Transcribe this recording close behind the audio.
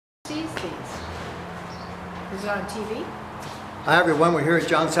Is it on TV? Hi everyone, we're here at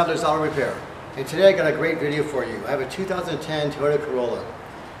John Sadler's Auto Repair. And today I got a great video for you. I have a 2010 Toyota Corolla.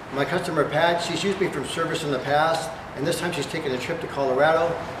 My customer Pat, she's used me from service in the past, and this time she's taking a trip to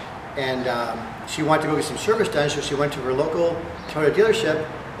Colorado, and she wanted to go get some service done, so she went to her local Toyota dealership,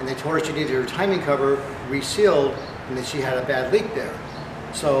 and they told her she needed her timing cover resealed, and that she had a bad leak there.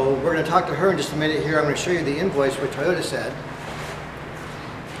 So we're going to talk to her in just a minute here. I'm going to show you the invoice, what Toyota said.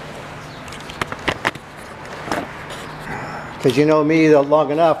 Because you know me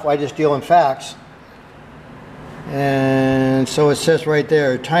long enough, I just deal in facts. And so it says right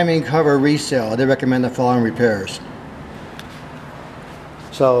there, timing cover resale. They recommend the following repairs.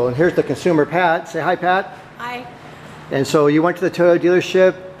 So and here's the consumer, Pat. Say hi, Pat. Hi. And so you went to the Toyota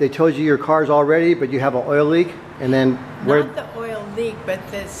dealership. They told you your car's all ready, but you have an oil leak. And then where? Not the oil leak, but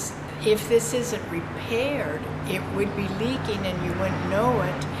this. If this isn't repaired, it would be leaking and you wouldn't know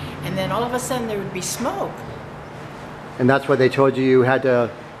it. And then all of a sudden there would be smoke. And that's what they told you, you had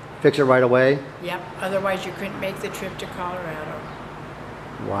to fix it right away? Yep, otherwise you couldn't make the trip to Colorado.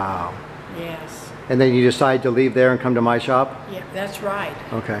 Wow. Yes. And then you decided to leave there and come to my shop? Yeah, that's right.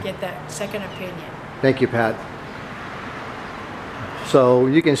 Okay. Get that second opinion. Thank you, Pat. So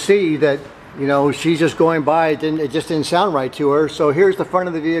you can see that, you know, she's just going by, it just didn't sound right to her. So here's the front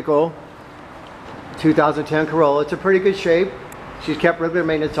of the vehicle, 2010 Corolla. It's in pretty good shape. She's kept regular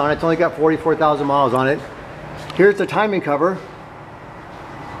maintenance on it. It's only got 44,000 miles on it. Here's the timing cover,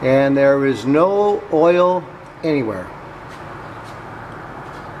 and there is no oil anywhere.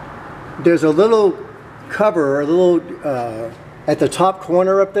 There's a little cover, at the top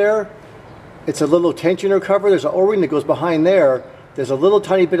corner up there. It's a little tensioner cover. There's an O-ring that goes behind there. There's a little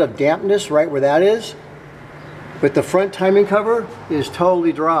tiny bit of dampness right where that is, but the front timing cover is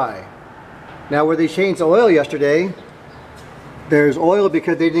totally dry. Now where they changed the oil yesterday, there's oil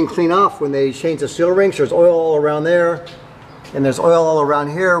because they didn't clean off when they changed the seal rings. There's oil all around there, and there's oil all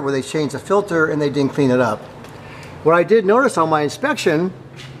around here where they changed the filter and they didn't clean it up. What I did notice on my inspection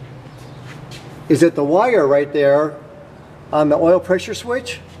is that the wire right there on the oil pressure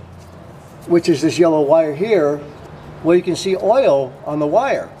switch, which is this yellow wire here, well, you can see oil on the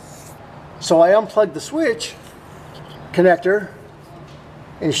wire. So I unplugged the switch connector,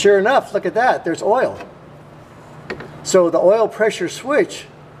 and sure enough, look at that, there's oil. So the oil pressure switch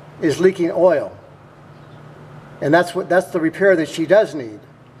is leaking oil, and that's the repair that she does need.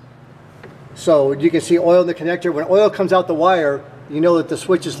 So you can see oil in the connector. When oil comes out the wire, you know that the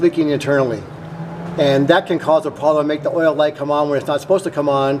switch is leaking internally, and that can cause a problem, make the oil light come on when it's not supposed to come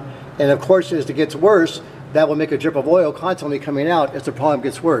on. And of course, as it gets worse, that will make a drip of oil constantly coming out as the problem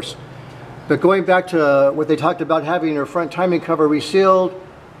gets worse. But going back to what they talked about, having her front timing cover resealed,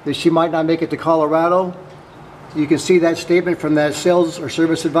 that she might not make it to Colorado, you can see that statement from that sales or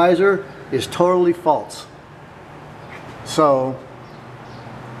service advisor is totally false. So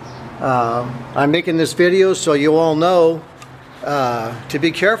I'm making this video so you all know to be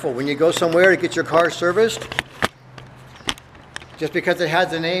careful when you go somewhere to get your car serviced. Just because it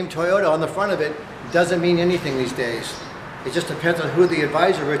has the name Toyota on the front of it doesn't mean anything these days. It just depends on who the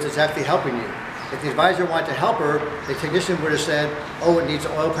advisor is that's actually helping you. If the advisor wanted to help her, the technician would have said, oh, it needs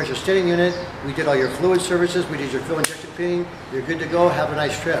an oil pressure steering unit, we did all your fluid services, we did your fuel injection cleaning, you're good to go, have a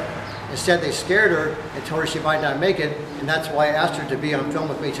nice trip. Instead, they scared her and told her she might not make it, and that's why I asked her to be on film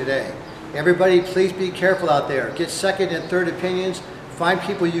with me today. Everybody, please be careful out there. Get second and third opinions, find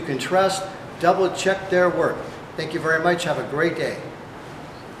people you can trust, double check their work. Thank you very much, have a great day.